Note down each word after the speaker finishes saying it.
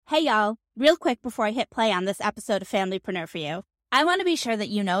Hey y'all, real quick before I hit play on this episode of Familypreneur for you, I want to be sure that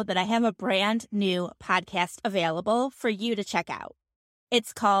you know that I have a brand new podcast available for you to check out.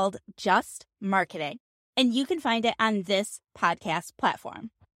 It's called Just Marketing, and you can find it on this podcast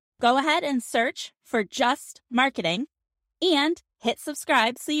platform. Go ahead and search for Just Marketing and hit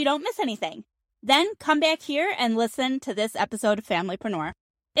subscribe so you don't miss anything. Then come back here and listen to this episode of Familypreneur.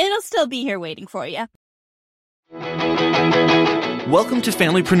 It'll still be here waiting for you. Welcome to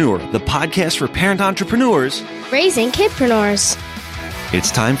Familypreneur, the podcast for parent entrepreneurs raising kidpreneurs.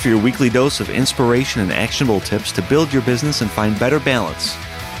 It's time for your weekly dose of inspiration and actionable tips to build your business and find better balance,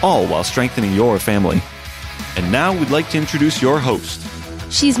 all while strengthening your family. And now we'd like to introduce your host.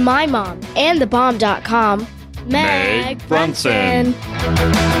 She's my mom and thebomb.com, Meg Brunson.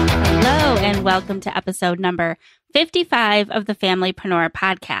 Hello, and welcome to episode number 55 of the Familypreneur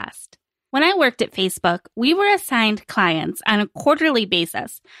podcast. When I worked at Facebook, we were assigned clients on a quarterly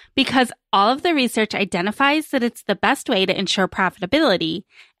basis because all of the research identifies that it's the best way to ensure profitability,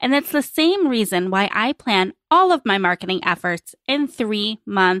 and it's the same reason why I plan all of my marketing efforts in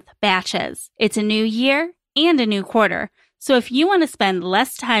 3-month batches. It's a new year and a new quarter, so if you want to spend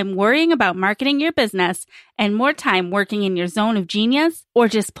less time worrying about marketing your business and more time working in your zone of genius or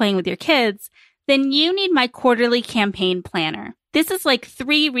just playing with your kids, then you need my quarterly campaign planner. This is like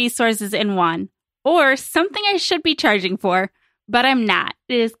 3 resources in one, or something I should be charging for, but I'm not.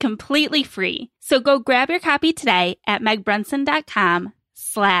 It is completely free. So go grab your copy today at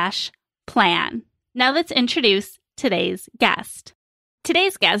megbrunson.com/plan. Now let's introduce today's guest.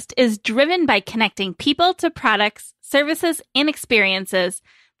 Today's guest is driven by connecting people to products, services, and experiences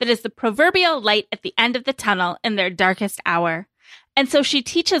that is the proverbial light at the end of the tunnel in their darkest hour. And so she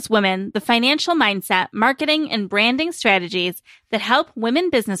teaches women the financial mindset, marketing, and branding strategies that help women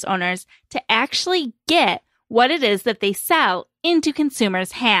business owners to actually get what it is that they sell into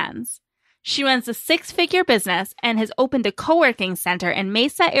consumers' hands. She runs a 6-figure business and has opened a co-working center in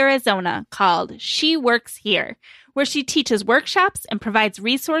Mesa, Arizona called She Works Here, where she teaches workshops and provides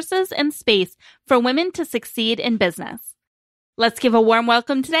resources and space for women to succeed in business. Let's give a warm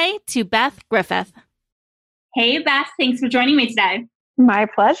welcome today to Beth Griffith. Hey, Beth, thanks for joining me today. My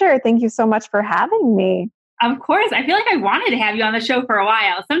pleasure. Thank you so much for having me. Of course. I feel like I wanted to have you on the show for a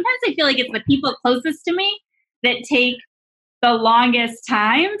while. Sometimes I feel like it's the people closest to me that take the longest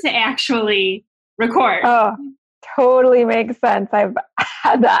time to actually record. Oh, totally makes sense. I've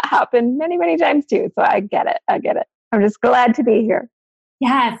had that happen many, many times too. So I get it. I'm just glad to be here.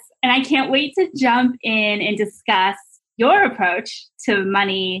 Yes. And I can't wait to jump in and discuss your approach to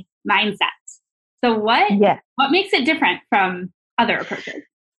money mindset. So what makes it different from other approaches?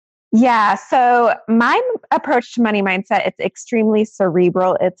 Yeah. So my approach to money mindset, it's extremely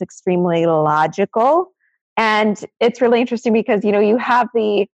cerebral. It's extremely logical. And it's really interesting because, you have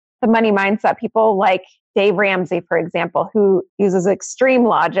the money mindset people like Dave Ramsey, for example, who uses extreme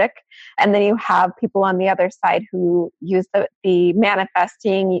logic. And then you have people on the other side who use the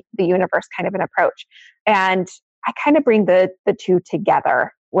manifesting the universe kind of an approach. And I kind of bring the two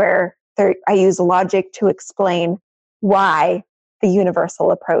together where I use logic to explain why the universal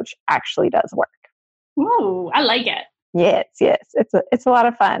approach actually does work. Ooh, I like it. Yes. It's a lot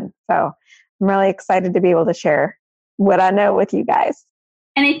of fun. So I'm really excited to be able to share what I know with you guys.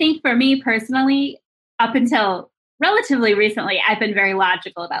 And I think for me personally, up until relatively recently, I've been very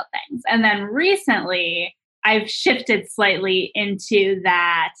logical about things. And then recently, I've shifted slightly into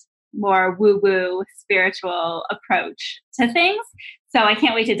that more woo-woo spiritual approach to things. So I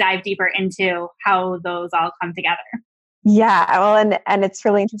can't wait to dive deeper into how those all come together. Yeah, well, and it's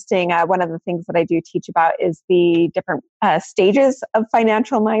really interesting. One of the things that I do teach about is the different stages of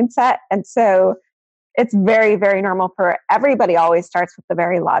financial mindset. And so it's very, very normal for everybody always starts with the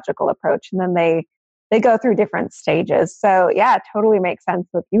very logical approach. And then they go through different stages. So yeah, it totally makes sense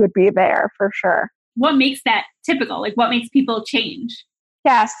that you would be there for sure. What makes that typical? Like what makes people change?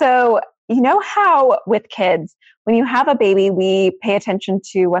 Yeah, so you know how with kids, when you have a baby, we pay attention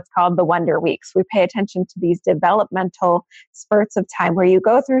to what's called the wonder weeks. We pay attention to these developmental spurts of time where you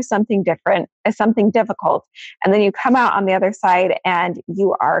go through something different, something difficult, and then you come out on the other side and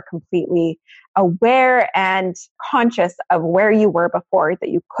you are completely aware and conscious of where you were before that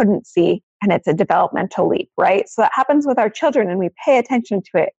you couldn't see. And it's a developmental leap, right? So that happens with our children, and we pay attention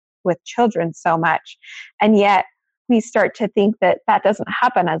to it with children so much. And yet we start to think that doesn't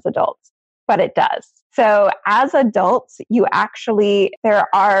happen as adults, but it does. So as adults, there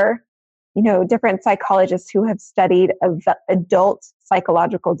are, different psychologists who have studied adult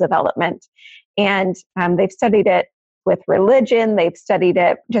psychological development. And they've studied it with religion. They've studied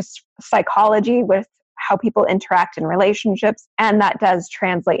it just psychology with how people interact in relationships, and that does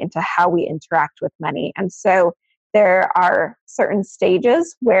translate into how we interact with money. And so there are certain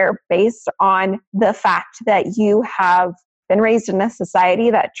stages where, based on the fact that you have been raised in a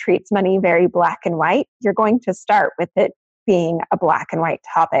society that treats money very black and white, you're going to start with it being a black and white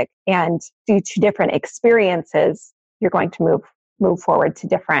topic. And due to different experiences, you're going to move forward to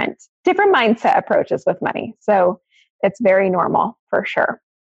different mindset approaches with money. So it's very normal for sure.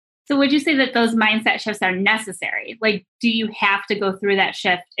 So would you say that those mindset shifts are necessary? Like, do you have to go through that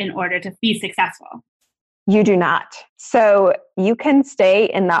shift in order to be successful? You do not. So you can stay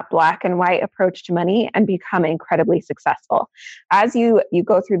in that black and white approach to money and become incredibly successful. As you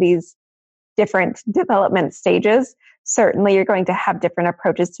go through these different development stages, certainly you're going to have different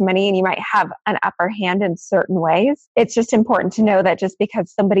approaches to money, and you might have an upper hand in certain ways. It's just important to know that just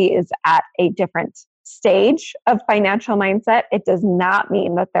because somebody is at a different stage of financial mindset, it does not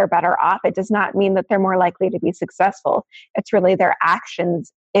mean that they're better off. It does not mean that they're more likely to be successful. It's really their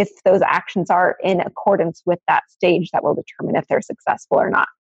actions, if those actions are in accordance with that stage, that will determine if they're successful or not.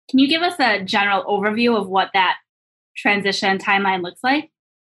 Can you give us a general overview of what that transition timeline looks like?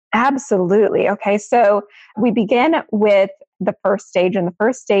 Absolutely. Okay. So we begin with the first stage, and the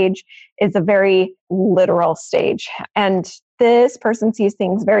first stage is a very literal stage. And this person sees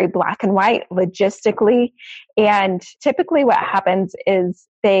things very black and white logistically. And typically what happens is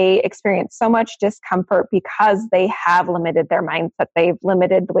they experience so much discomfort because they have limited their mindset. They've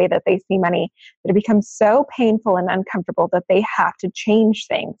limited the way that they see money, that it becomes so painful and uncomfortable that they have to change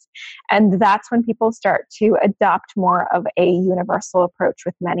things. And that's when people start to adopt more of a universal approach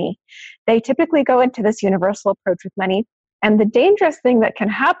with money. They typically go into this universal approach with money. And the dangerous thing that can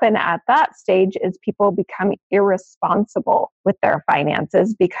happen at that stage is people become irresponsible with their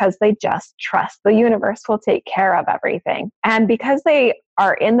finances because they just trust the universe will take care of everything. And because they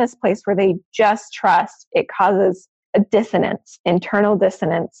are in this place where they just trust, it causes a dissonance, internal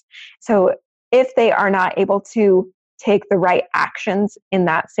dissonance. So if they are not able to take the right actions in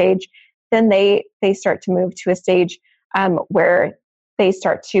that stage, then they start to move to a stage where they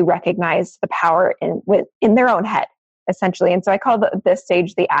start to recognize the power in their own head, essentially. And so I call this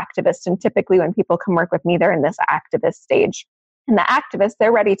stage the activist. And typically when people come work with me, they're in this activist stage. And the activists,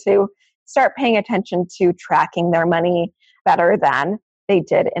 they're ready to start paying attention to tracking their money better than they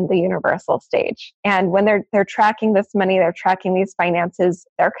did in the universal stage. And when they're tracking this money, they're tracking these finances,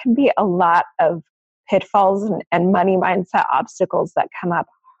 there can be a lot of pitfalls and money mindset obstacles that come up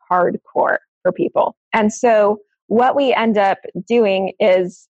hardcore for people. And so what we end up doing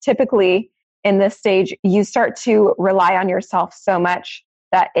is typically in this stage, you start to rely on yourself so much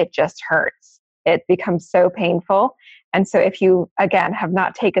that it just hurts. It becomes so painful. And so if you, again, have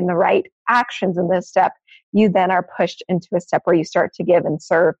not taken the right actions in this step, you then are pushed into a step where you start to give and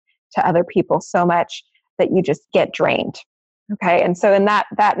serve to other people so much that you just get drained. Okay. And so in that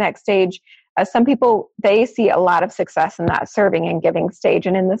next stage, some people, they see a lot of success in that serving and giving stage.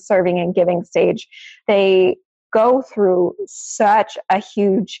 And in the serving and giving stage, they go through such a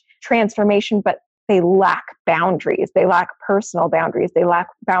huge transformation, but they lack boundaries. They lack personal boundaries. They lack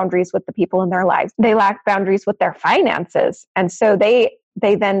boundaries with the people in their lives. They lack boundaries with their finances. And so they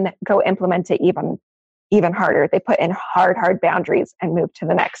then go implement it even harder. They put in hard boundaries and move to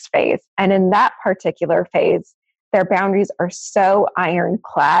the next phase. And in that particular phase, their boundaries are so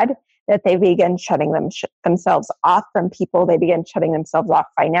ironclad that they begin shutting themselves off from people. They begin shutting themselves off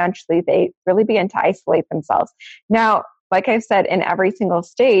financially. They really begin to isolate themselves. Now, like I've said, in every single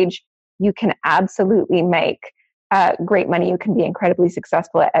stage, you can absolutely make great money. You can be incredibly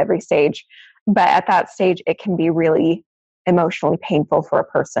successful at every stage. But at that stage, it can be really emotionally painful for a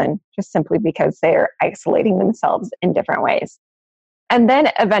person just simply because they're isolating themselves in different ways. And then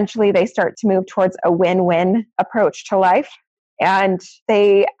eventually they start to move towards a win-win approach to life. And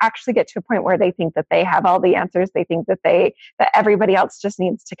they actually get to a point where they think that they have all the answers. They think that everybody else just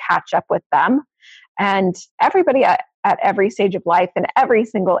needs to catch up with them. And everybody at every stage of life, in every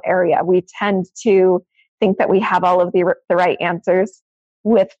single area, we tend to think that we have all of the right answers.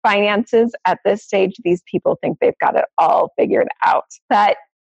 With finances at this stage, these people think they've got it all figured out. That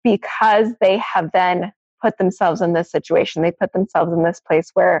because they have then put themselves in this situation, they put themselves in this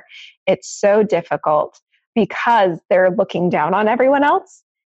place where it's so difficult because they're looking down on everyone else,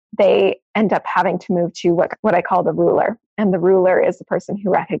 they end up having to move to what I call the ruler. And the ruler is the person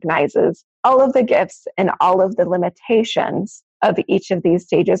who recognizes all of the gifts and all of the limitations of each of these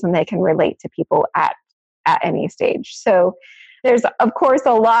stages, and they can relate to people at any stage. So there's, of course,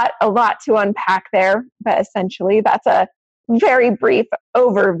 a lot to unpack there, but essentially that's a very brief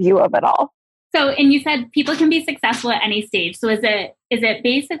overview of it all. So, and you said people can be successful at any stage. So is it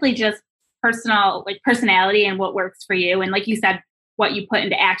basically just personal, like personality and what works for you. And like you said, what you put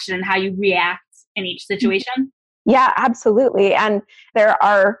into action and how you react in each situation. Yeah, absolutely. And there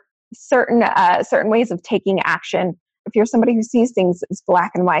are certain ways of taking action. If you're somebody who sees things as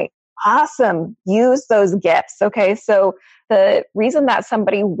black and white, awesome. Use those gifts. Okay. So the reason that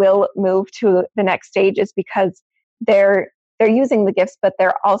somebody will move to the next stage is because they're using the gifts, but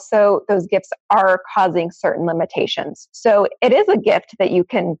those gifts are causing certain limitations. So it is a gift that you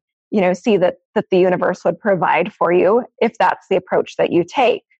can, see that the universe would provide for you if that's the approach that you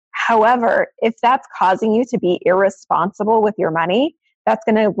take. However, if that's causing you to be irresponsible with your money, that's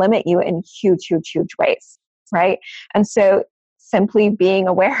going to limit you in huge, huge, huge ways, right? And so simply being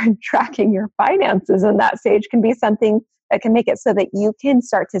aware and tracking your finances in that stage can be something that can make it so that you can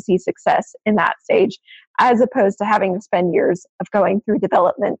start to see success in that stage, as opposed to having to spend years of going through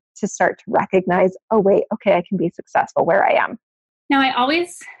development to start to recognize, oh, wait, okay, I can be successful where I am. Now, I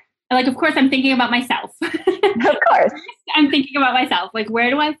always, of course, I'm thinking about myself. Of course. I'm thinking about myself. Like, where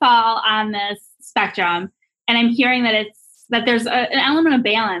do I fall on this spectrum? And I'm hearing that there's an element of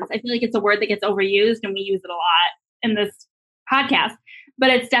balance. I feel like it's a word that gets overused and we use it a lot in this podcast, but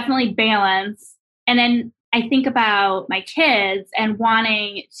it's definitely balance. And then I think about my kids and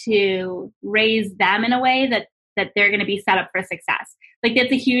wanting to raise them in a way that they're going to be set up for success. Like,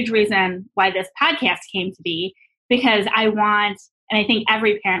 that's a huge reason why this podcast came to be, because I want, and I think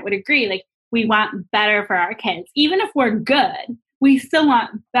every parent would agree, like, we want better for our kids. Even if we're good, we still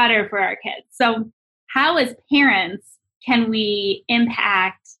want better for our kids. So how, as parents, can we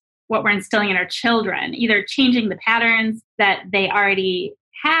impact what we're instilling in our children, either changing the patterns that they already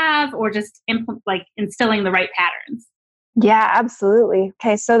have or just instilling the right patterns? Yeah, absolutely.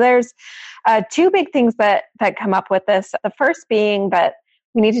 Okay, so there's two big things that come up with this. The first being that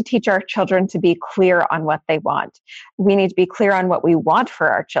we need to teach our children to be clear on what they want. We need to be clear on what we want for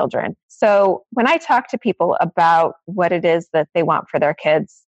our children. So when I talk to people about what it is that they want for their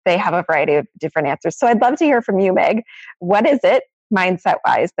kids, they have a variety of different answers. So I'd love to hear from you, Meg. What is it,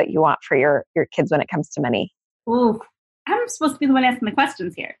 mindset-wise, that you want for your kids when it comes to money? Ooh, I'm supposed to be the one asking the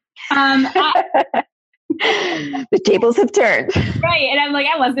questions here. The tables have turned. Right. And I'm like,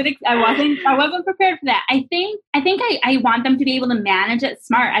 I wasn't prepared for that. I think I want them to be able to manage it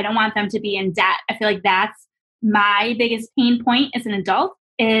smart. I don't want them to be in debt. I feel like that's my biggest pain point as an adult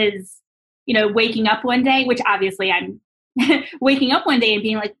is, waking up one day, which obviously I'm waking up one day and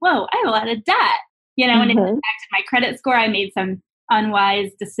being like, whoa, I have a lot of debt, and it impacted my credit score. I made some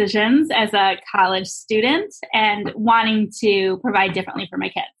unwise decisions as a college student and wanting to provide differently for my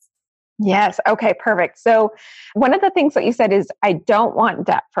kids. Yes. Okay, perfect. So one of the things that you said is, I don't want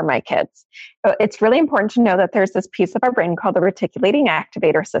debt for my kids. It's really important to know that there's this piece of our brain called the reticulating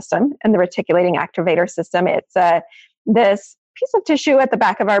activator system. And the reticulating activator system, it's this piece of tissue at the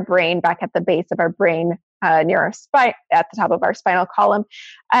back of our brain, back at the base of our brain, near our spine, at the top of our spinal column.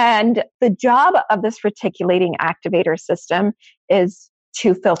 And the job of this reticulating activator system is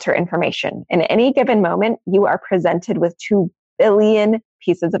to filter information. In any given moment, you are presented with 2 billion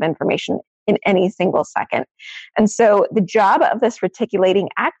pieces of information in any single second. And so the job of this reticulating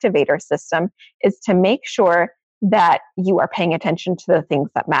activator system is to make sure that you are paying attention to the things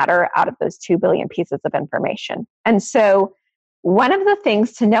that matter out of those 2 billion pieces of information. And so one of the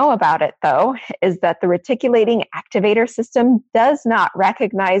things to know about it, though, is that the reticulating activator system does not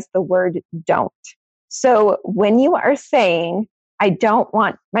recognize the word don't. So when you are saying, I don't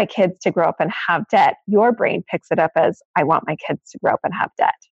want my kids to grow up and have debt, your brain picks it up as, I want my kids to grow up and have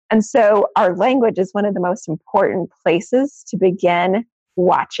debt. And so our language is one of the most important places to begin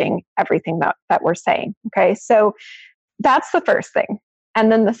watching everything that we're saying. Okay, so that's the first thing.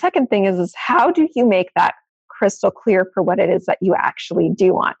 And then the second thing is how do you make that crystal clear for what it is that you actually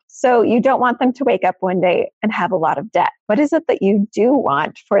do want? So you don't want them to wake up one day and have a lot of debt. What is it that you do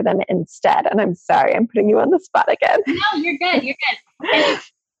want for them instead? And I'm sorry, I'm putting you on the spot again. No, you're good. You're good. And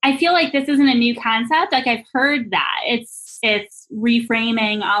I feel like this isn't a new concept. Like, I've heard that. It's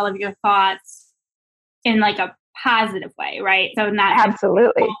reframing all of your thoughts in like a positive way, right? So not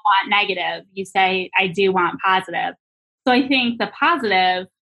absolutely you don't want negative. You say, I do want positive. So I think the positive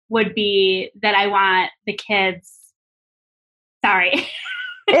would be that I want the kids. Sorry.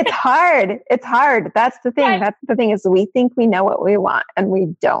 It's hard. It's hard. That's the thing. That's the thing is we think we know what we want and we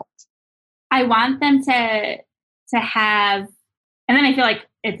don't. I want them to have, and then I feel like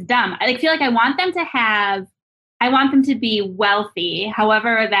it's dumb. I feel like I want them to be wealthy,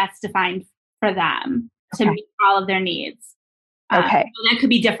 however that's defined for them, to meet all of their needs. Okay. So that could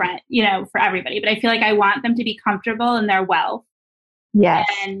be different, for everybody, but I feel like I want them to be comfortable in their wealth. Yes.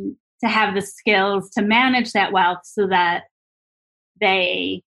 And to have the skills to manage that wealth so that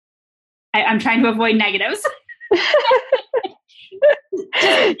they I'm trying to avoid negatives.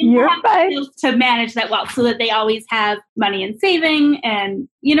 You're fine. To manage that wealth so that they always have money in saving, and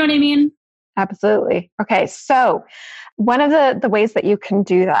you know what I mean? Absolutely. Okay. So one of the ways that you can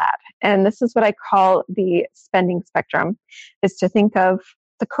do that, and this is what I call the spending spectrum, is to think of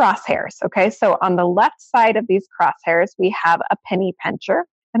the crosshairs. Okay. So on the left side of these crosshairs, we have a penny pincher.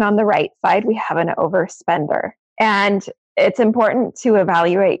 And on the right side, we have an overspender. And it's important to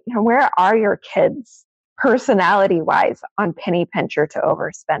evaluate, where are your kids personality-wise on penny pincher to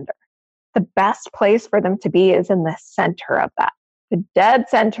overspender? The best place for them to be is in the center of that, the dead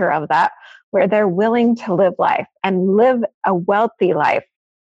center of that, where they're willing to live life and live a wealthy life.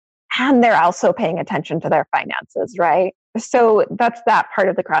 And they're also paying attention to their finances, right? So that's that part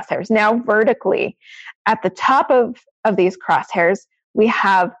of the crosshairs. Now, vertically, at the top of these crosshairs, we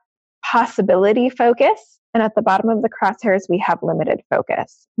have possibility focus. And at the bottom of the crosshairs, we have limited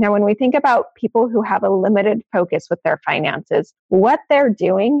focus. Now, when we think about people who have a limited focus with their finances, what they're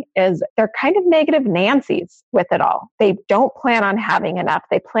doing is they're kind of negative Nancy's with it all. They don't plan on having enough.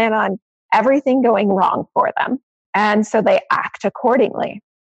 They plan on everything going wrong for them. And so they act accordingly.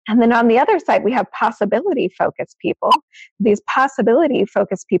 And then on the other side, we have possibility focused people. These possibility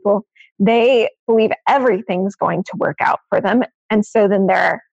focused people, they believe everything's going to work out for them. And so then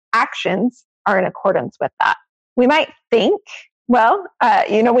their actions are in accordance with that. We might think,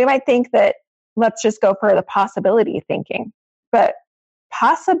 we might think that let's just go for the possibility thinking. But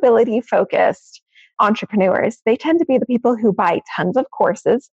possibility focused entrepreneurs, they tend to be the people who buy tons of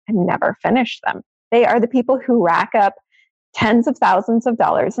courses and never finish them. They are the people who rack up tens of thousands of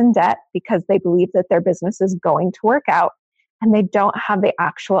dollars in debt because they believe that their business is going to work out, and they don't have the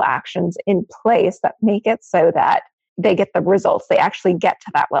actual actions in place that make it so that they get the results. They actually get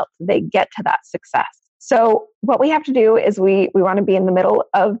to that wealth. They get to that success. So what we have to do is we want to be in the middle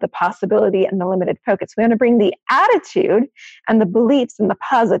of the possibility and the limited focus. We want to bring the attitude and the beliefs and the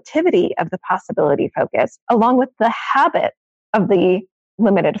positivity of the possibility focus along with the habit of the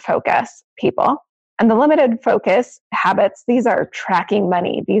limited focus people. And the limited focus habits, these are tracking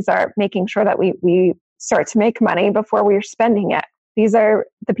money. These are making sure that we start to make money before we're spending it. These are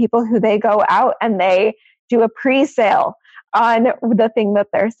the people who they go out and they do a pre-sale on the thing that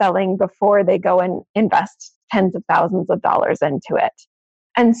they're selling before they go and invest tens of thousands of dollars into it.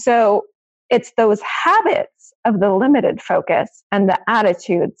 And so it's those habits of the limited focus and the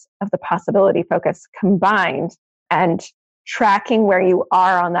attitudes of the possibility focus combined and tracking where you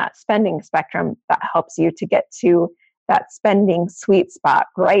are on that spending spectrum that helps you to get to that spending sweet spot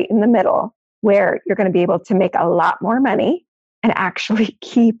right in the middle where you're going to be able to make a lot more money and actually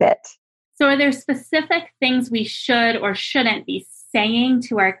keep it. So are there specific things we should or shouldn't be saying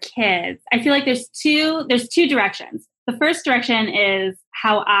to our kids? I feel like there's two directions. The first direction is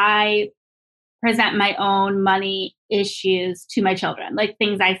how I present my own money issues to my children, like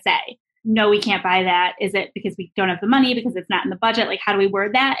things I say. No, we can't buy that. Is it because we don't have the money, because it's not in the budget? Like, how do we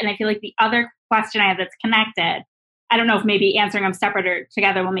word that? And I feel like the other question I have that's connected, I don't know if maybe answering them separate or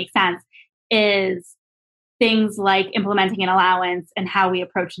together will make sense, is things like implementing an allowance and how we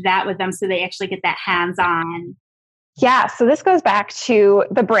approach that with them so they actually get that hands-on. Yeah, so this goes back to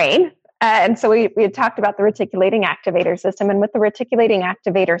the brain. And so we had talked about the reticulating activator system. And with the reticulating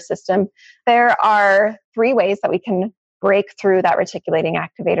activator system, there are 3 ways that we can break through that reticulating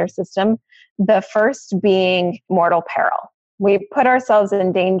activator system. The first being mortal peril. We put ourselves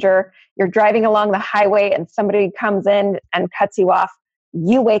in danger. You're driving along the highway and somebody comes in and cuts you off.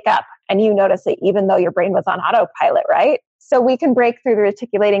 You wake up and you notice it even though your brain was on autopilot, right? So we can break through the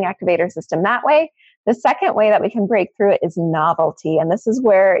reticulating activator system that way. The second way that we can break through it is novelty. And this is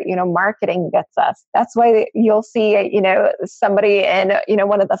where, marketing gets us. That's why you'll see, somebody in,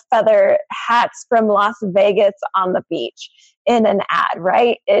 one of the feather hats from Las Vegas on the beach in an ad,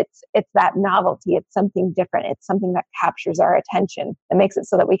 right? It's that novelty. It's something different. It's something that captures our attention and makes it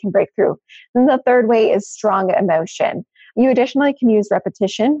so that we can break through. And the third way is strong emotion. You additionally can use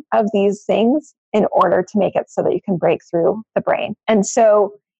repetition of these things in order to make it so that you can break through the brain. And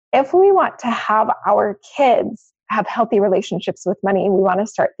so if we want to have our kids have healthy relationships with money, we want to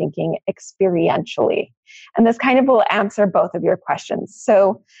start thinking experientially. And this kind of will answer both of your questions.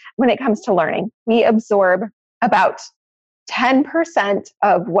 So when it comes to learning, we absorb about 10%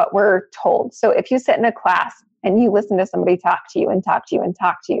 of what we're told. So if you sit in a class and you listen to somebody talk to you and talk to you and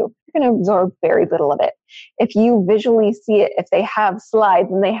talk to you, you're going to absorb very little of it. If you visually see it, if they have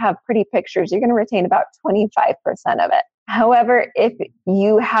slides and they have pretty pictures, you're going to retain about 25% of it. However, if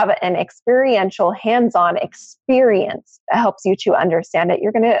you have an experiential, hands-on experience that helps you to understand it,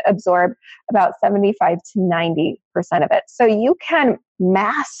 you're going to absorb about 75 to 90% of it. So you can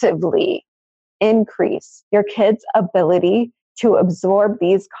massively increase your kids' ability to absorb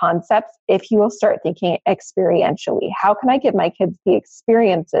these concepts if you will start thinking experientially. How can I give my kids the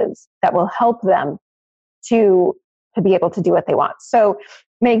experiences that will help them to be able to do what they want? So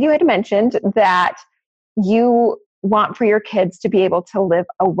Meg, you had mentioned that you want for your kids to be able to live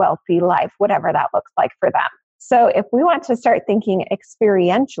a wealthy life, whatever that looks like for them. So if we want to start thinking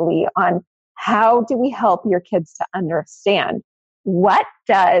experientially on how do we help your kids to understand what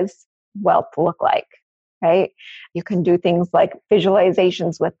does wealth look like, right? You can do things like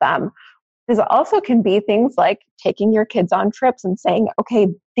visualizations with them. This also can be things like taking your kids on trips and saying, okay,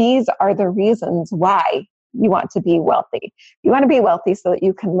 these are the reasons why you want to be wealthy. You want to be wealthy so that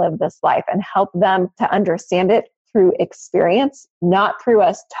you can live this life, and help them to understand it through experience, not through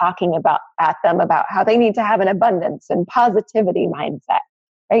us talking at them about how they need to have an abundance and positivity mindset,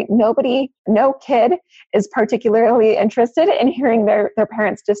 right? No kid is particularly interested in hearing their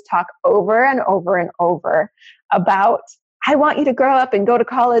parents just talk over and over and over about, I want you to grow up and go to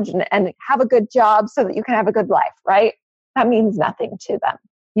college and have a good job so that you can have a good life, right? That means nothing to them.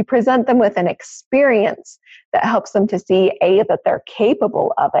 You present them with an experience that helps them to see, A, that they're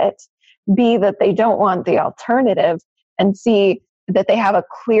capable of it, B, that they don't want the alternative, and C, that they have a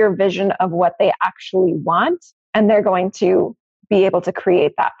clear vision of what they actually want, and they're going to be able to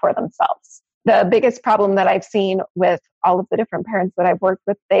create that for themselves. The biggest problem that I've seen with all of the different parents that I've worked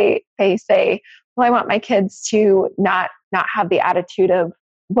with, they say, well, I want my kids to not have the attitude of,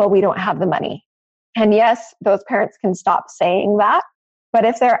 well, we don't have the money. And yes, those parents can stop saying that. But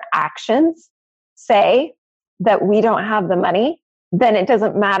if their actions say that we don't have the money, then it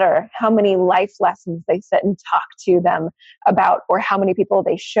doesn't matter how many life lessons they sit and talk to them about, or how many people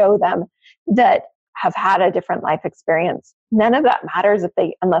they show them that have had a different life experience. None of that matters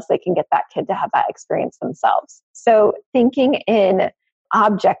unless they can get that kid to have that experience themselves. So thinking in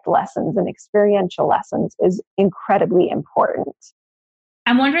object lessons and experiential lessons is incredibly important.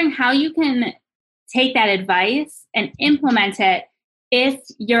 I'm wondering how you can take that advice and implement it if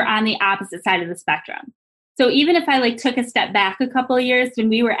you're on the opposite side of the spectrum. So even if I took a step back a couple of years when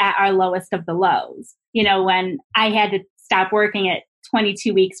we were at our lowest of the lows, when I had to stop working at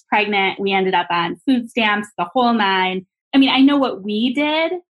 22 weeks pregnant, we ended up on food stamps, the whole nine. I mean, I know what we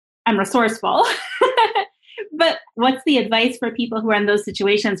did. I'm resourceful. But what's the advice for people who are in those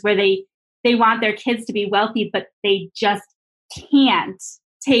situations where they want their kids to be wealthy, but they just can't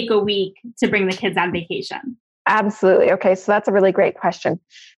take a week to bring the kids on vacation? Absolutely. Okay. So that's a really great question.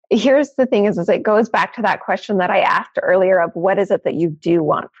 Here's the thing is it goes back to that question that I asked earlier of what is it that you do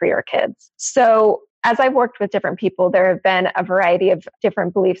want for your kids? So as I've worked with different people, there have been a variety of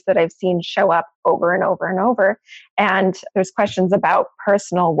different beliefs that I've seen show up over and over and over. And there's questions about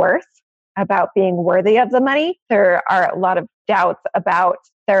personal worth, about being worthy of the money. There are a lot of doubts about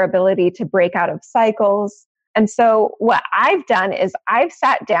their ability to break out of cycles. And so what I've done is I've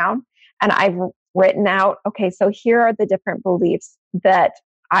sat down and I've written out, okay, so here are the different beliefs that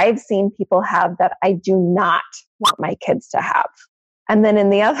I've seen people have that I do not want my kids to have. And then in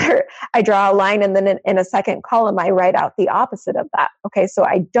the other, I draw a line, and then in a second column, I write out the opposite of that. Okay, so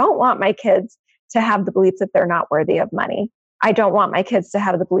I don't want my kids to have the belief that they're not worthy of money. I don't want my kids to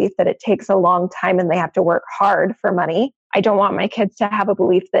have the belief that it takes a long time and they have to work hard for money. I don't want my kids to have a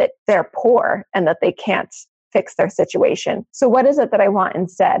belief that they're poor and that they can't fix their situation. So what is it that I want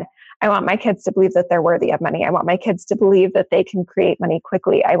instead? I want my kids to believe that they're worthy of money. I want my kids to believe that they can create money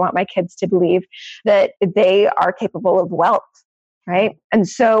quickly. I want my kids to believe that they are capable of wealth, right? And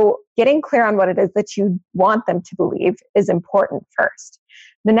so getting clear on what it is that you want them to believe is important first.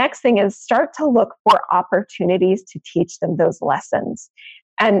 The next thing is start to look for opportunities to teach them those lessons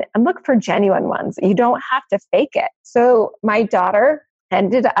and look for genuine ones. You don't have to fake it. So my daughter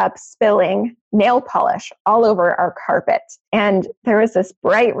ended up spilling nail polish all over our carpet. And there was this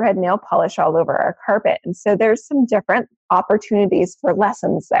bright red nail polish all over our carpet. And so there's some different opportunities for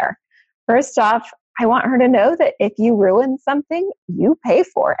lessons there. First off, I want her to know that if you ruin something, you pay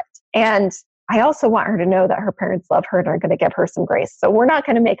for it. And I also want her to know that her parents love her and are going to give her some grace. So we're not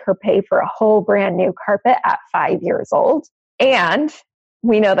going to make her pay for a whole brand new carpet at 5 years old. And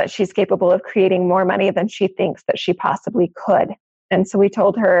we know that she's capable of creating more money than she thinks that she possibly could. And so we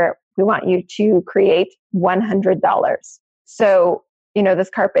told her, we want you to create $100. So, this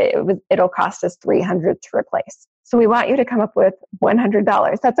carpet, it'll cost us $300 to replace. So we want you to come up with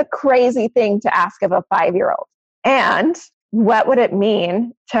 $100. That's a crazy thing to ask of a 5-year-old. And what would it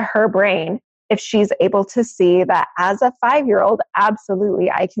mean to her brain if she's able to see that as a 5-year-old,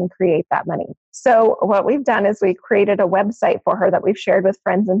 absolutely, I can create that money. So what we've done is we created a website for her that we've shared with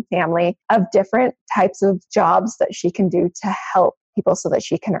friends and family of different types of jobs that she can do to help people so that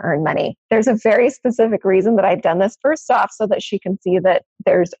she can earn money. There's a very specific reason that I've done this, first off, so that she can see that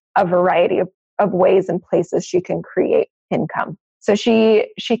there's a variety of ways and places she can create income. So she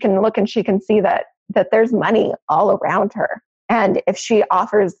can look and she can see that there's money all around her. And if she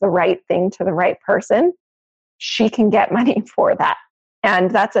offers the right thing to the right person, she can get money for that.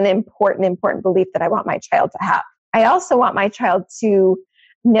 And that's an important belief that I want my child to have. I also want my child to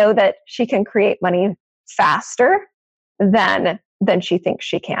know that she can create money faster than she thinks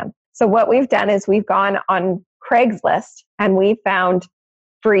she can. So what we've done is we've gone on Craigslist and we found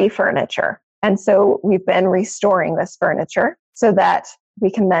free furniture. And so we've been restoring this furniture so that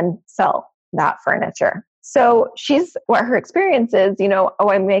we can then sell that furniture. So what her experience is,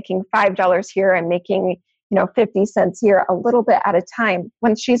 I'm making $5 here, I'm making, 50 cents here, a little bit at a time.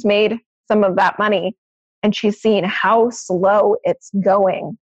 When she's made some of that money and she's seen how slow it's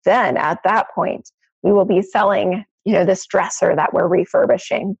going, then at that point, we will be selling, this dresser that we're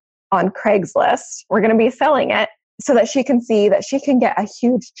refurbishing on Craigslist. We're going to be selling it so that she can see that she can get a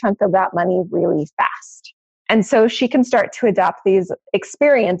huge chunk of that money really fast. And so she can start to adopt these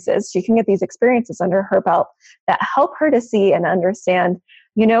experiences. She can get these experiences under her belt that help her to see and understand,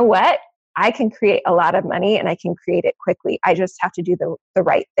 you know what? I can create a lot of money and I can create it quickly. I just have to do the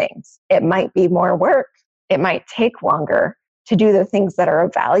right things. It might be more work. It might take longer to do the things that are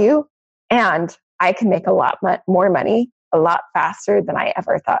of value. And I can make a lot more money a lot faster than I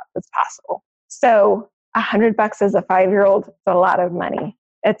ever thought was possible. So $100 as a 5-year-old is a lot of money.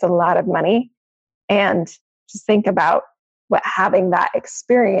 It's a lot of money. And just think about what having that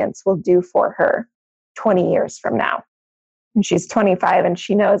experience will do for her 20 years from now. And she's 25 and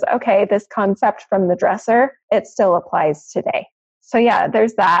she knows, okay, this concept from the dresser, it still applies today. So yeah,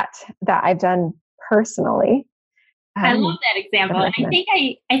 there's that I've done personally. I love that example. And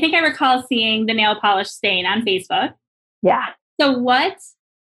I think I recall seeing the nail polish stain on Facebook. Yeah. So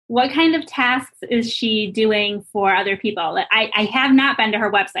what kind of tasks is she doing for other people? I have not been to her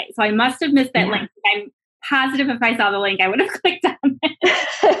website, so I must have missed that link. I'm positive if I saw the link, I would have clicked on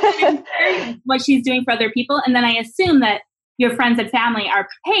it. What she's doing for other people. And then I assume that your friends and family are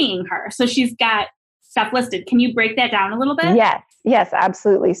paying her. So she's got stuff listed. Can you break that down a little bit? Yes,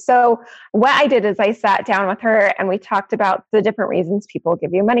 absolutely. So what I did is I sat down with her and we talked about the different reasons people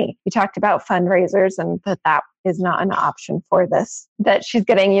give you money. We talked about fundraisers and that is not an option for this, that she's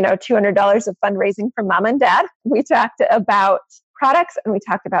getting, $200 of fundraising from mom and dad. We talked about products and we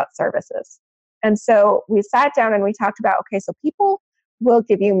talked about services. And so we sat down and we talked about, okay, so people will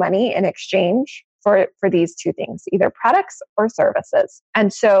give you money in exchange for these two things, either products or services.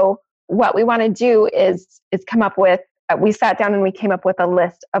 And so what we want to do is come up with, we sat down and we came up with a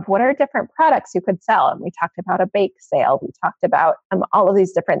list of what are different products you could sell. And we talked about a bake sale. We talked about all of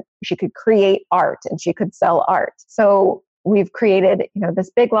these different, she could create art and she could sell art. So we've created,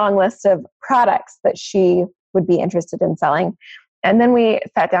 this big long list of products that she would be interested in selling. And then we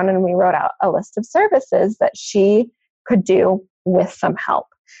sat down and we wrote out a list of services that she could do with some help.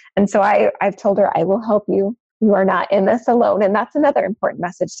 And so I've told her, I will help you. You are not in this alone. And that's another important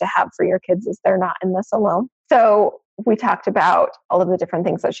message to have for your kids is they're not in this alone. So we talked about all of the different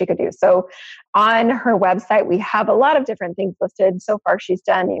things that she could do. So on her website, we have a lot of different things listed. So far, she's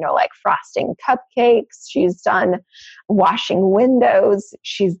done, like frosting cupcakes. She's done washing windows.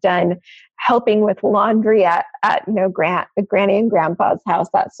 She's done helping with laundry at Granny and Grandpa's house,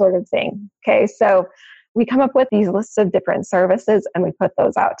 that sort of thing. Okay. So we come up with these lists of different services and we put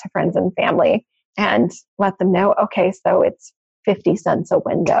those out to friends and family and let them know, okay, so it's 50 cents a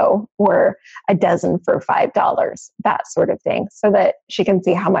window or a dozen for $5, that sort of thing, so that she can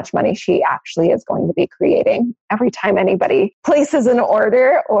see how much money she actually is going to be creating every time anybody places an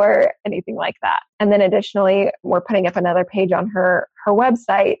order or anything like that. And then additionally, we're putting up another page on her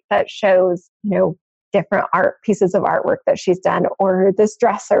website that shows, different art pieces of artwork that she's done, or this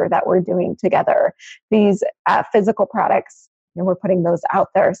dresser that we're doing together. These physical products, we're putting those out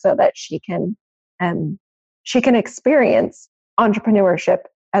there so that she can experience entrepreneurship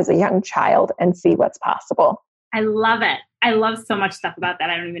as a young child and see what's possible. I love it. I love so much stuff about that.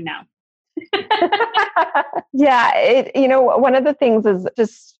 I don't even know. Yeah. One of the things is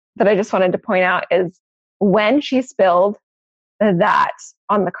just that I just wanted to point out is when she spilled that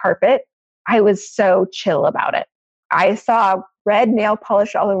on the carpet, I was so chill about it. I saw red nail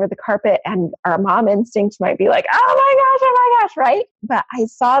polish all over the carpet and our mom instinct might be like, oh my gosh, right? But I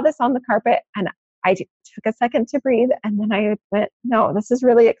saw this on the carpet and took a second to breathe. And then I went, no, this is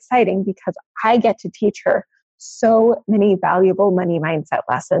really exciting because I get to teach her so many valuable money mindset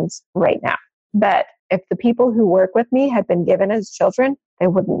lessons right now that if the people who work with me had been given as children, they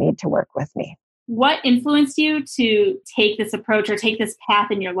wouldn't need to work with me. What influenced you to take this approach or take this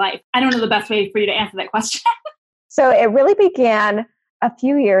path in your life? I don't know the best way for you to answer that question. So it really began a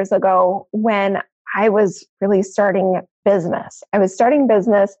few years ago when I was really starting business. I was starting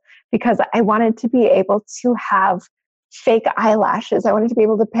business because I wanted to be able to have fake eyelashes. I wanted to be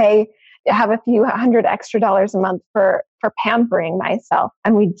able to have a few $100 extra a month for pampering myself.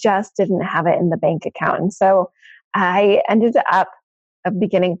 And we just didn't have it in the bank account. And so I ended up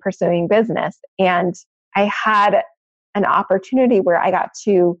beginning pursuing business. And I had an opportunity where I got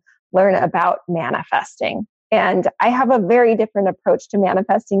to learn about manifesting. And I have a very different approach to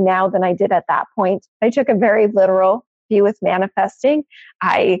manifesting now than I did at that point. I took a very literal view with manifesting.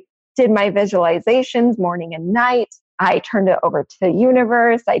 I did my visualizations morning and night. I turned it over to the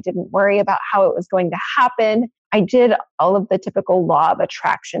universe. I didn't worry about how it was going to happen. I did all of the typical law of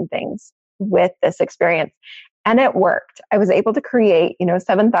attraction things with this experience. And it worked. I was able to create,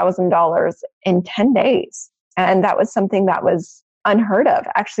 $7,000 in 10 days. And that was something that was unheard of.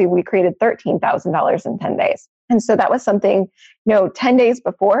 Actually, we created $13,000 in 10 days. And so that was something, 10 days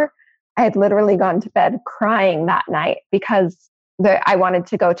before, I had literally gone to bed crying that night because I wanted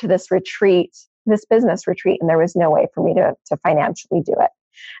to go to this retreat, this business retreat, and there was no way for me to financially do it.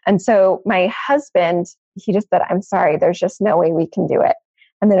 And so my husband, he just said, I'm sorry, there's just no way we can do it.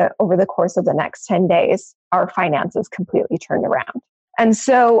 And then over the course of the next 10 days, our finances completely turned around. And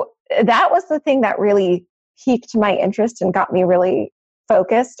so that was the thing that really piqued my interest and got me really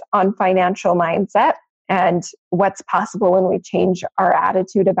focused on financial mindset and what's possible when we change our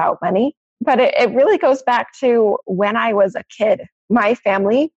attitude about money. But it really goes back to when I was a kid. My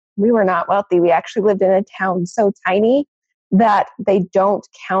family, we were not wealthy. We actually lived in a town so tiny that they don't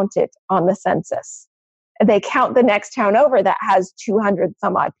count it on the census. They count the next town over that has 200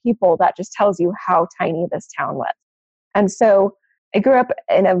 some odd people. That just tells you how tiny this town was. And so I grew up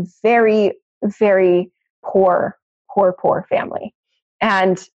in a very, very poor family.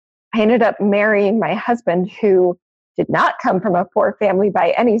 And I ended up marrying my husband, who did not come from a poor family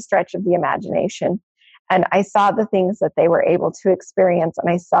by any stretch of the imagination. And I saw the things that they were able to experience, and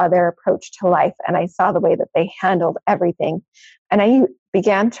I saw their approach to life, and I saw the way that they handled everything. And I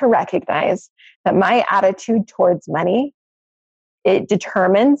began to recognize that my attitude towards money, it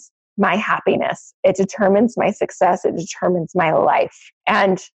determines my happiness. It determines my success. It determines my life.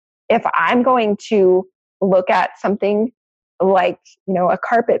 And if I'm going to look at something like, a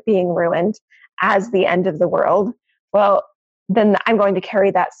carpet being ruined as the end of the world, well, then I'm going to carry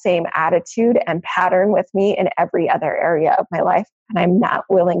that same attitude and pattern with me in every other area of my life. And I'm not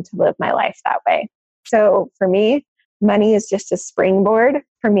willing to live my life that way. So for me, money is just a springboard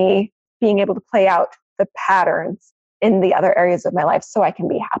for me being able to play out the patterns in the other areas of my life so I can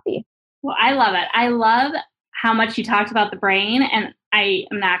be happy. Well, I love it. I love how much you talked about the brain. And I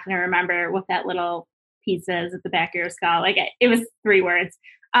am not going to remember what that little piece is at the back of your skull. Like it was 3 words.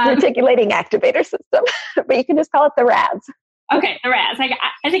 Articulating activator system, but you can just call it the RAS. Okay, the RAS.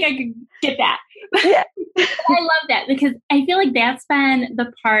 I think I could get that. Yeah. I love that because I feel like that's been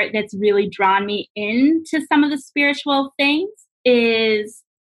the part that's really drawn me into some of the spiritual things is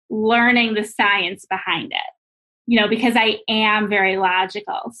learning the science behind it, because I am very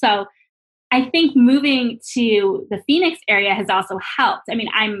logical. So I think moving to the Phoenix area has also helped. I mean,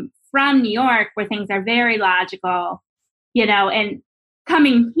 I'm from New York where things are very logical, and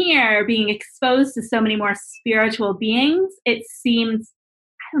coming here, being exposed to so many more spiritual beings, it seems,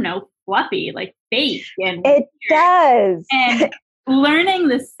 I don't know, fluffy, like fake. And it does. And learning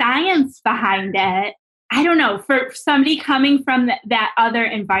the science behind it, I don't know, for somebody coming from that other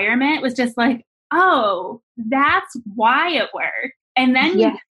environment was just like, oh, that's why it worked. And then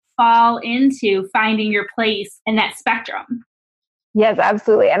you fall into finding your place in that spectrum. Yes,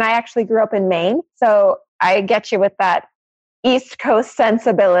 absolutely. And I actually grew up in Maine. So I get you with that East Coast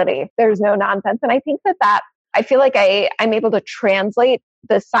sensibility. There's no nonsense. And I think that I feel like I'm able to translate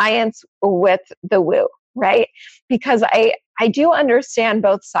the science with the woo, right? Because I do understand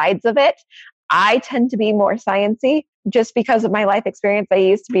both sides of it. I tend to be more sciencey just because of my life experience. I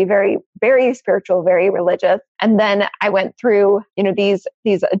used to be very, very spiritual, very religious. And then I went through,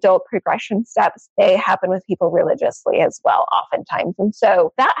 these adult progression steps. They happen with people religiously as well, oftentimes. And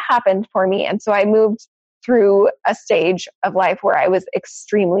so that happened for me. And so I moved through a stage of life where I was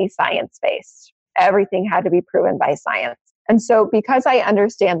extremely science-based. Everything had to be proven by science. And so because I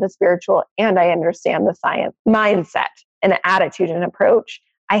understand the spiritual and I understand the science mindset and attitude and approach,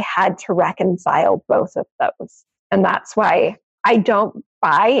 I had to reconcile both of those. And that's why I don't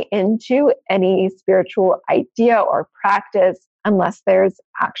buy into any spiritual idea or practice unless there's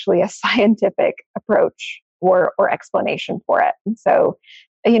actually a scientific approach or explanation for it. And so,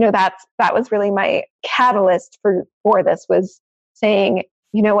 that was really my catalyst for this, was saying,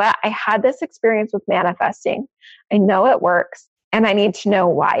 you know what, I had this experience with manifesting. I know it works, and I need to know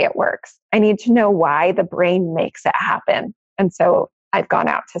why it works. I need to know why the brain makes it happen. And so I've gone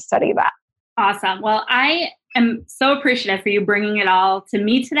out to study that. Awesome. Well, I am so appreciative for you bringing it all to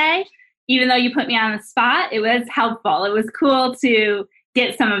me today. Even though you put me on the spot, it was helpful. It was cool to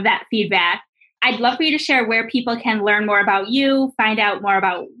get some of that feedback. I'd love for you to share where people can learn more about you, find out more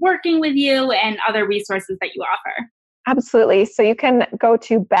about working with you, and other resources that you offer. Absolutely. So you can go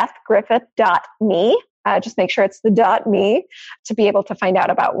to bethgriffith.me. Just make sure it's the .me to be able to find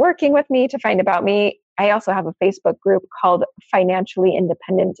out about working with me, to find about me. I also have a Facebook group called Financially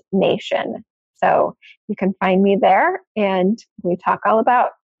Independent Nation. So you can find me there, and we talk all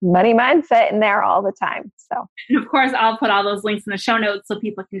about money mindset in there all the time. So, and of course, I'll put all those links in the show notes so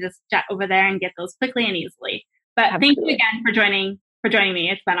people can just jet over there and get those quickly and easily. But Absolutely. Thank you again for joining me.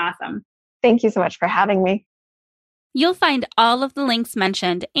 It's been awesome. Thank you so much for having me. You'll find all of the links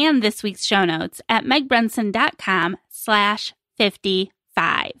mentioned and this week's show notes at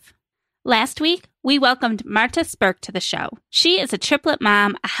megbrunson.com/55. Last week, we welcomed Marta Spurk to the show. She is a triplet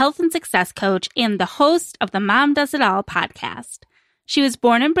mom, a health and success coach, and the host of the Mom Does It All podcast. She was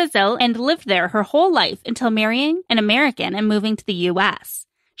born in Brazil and lived there her whole life until marrying an American and moving to the U.S.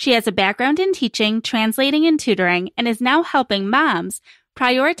 She has a background in teaching, translating, and tutoring, and is now helping moms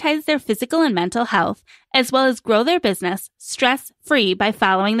prioritize their physical and mental health, as well as grow their business stress-free by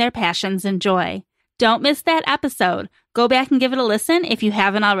following their passions and joy. Don't miss that episode. Go back and give it a listen if you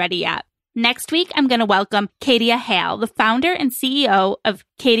haven't already yet. Next week, I'm going to welcome Katia Hale, the founder and CEO of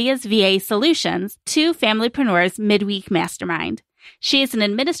Katia's VA Solutions, to Familypreneur's Midweek Mastermind. She is an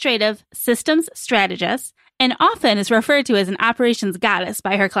administrative systems strategist and often is referred to as an operations goddess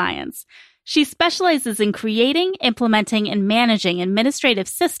by her clients. She specializes in creating, implementing, and managing administrative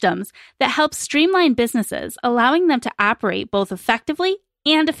systems that help streamline businesses, allowing them to operate both effectively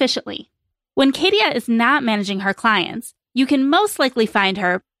and efficiently. When Katia is not managing her clients, you can most likely find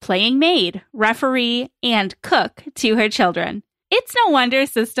her playing maid, referee, and cook to her children. It's no wonder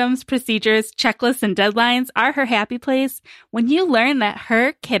systems, procedures, checklists, and deadlines are her happy place when you learn that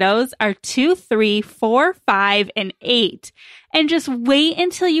her kiddos are 2, 3, 4, 5, and 8. And just wait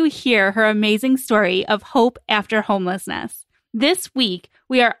until you hear her amazing story of hope after homelessness. This week,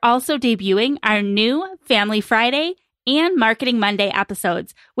 we are also debuting our new Family Friday and Marketing Monday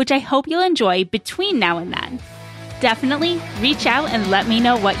episodes, which I hope you'll enjoy between now and then. Definitely reach out and let me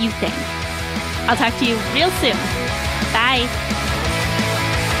know what you think. I'll talk to you real soon. Bye.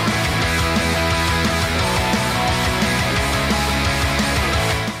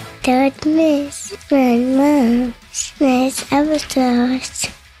 Don't miss my mom's next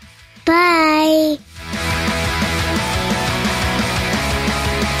episode. Bye.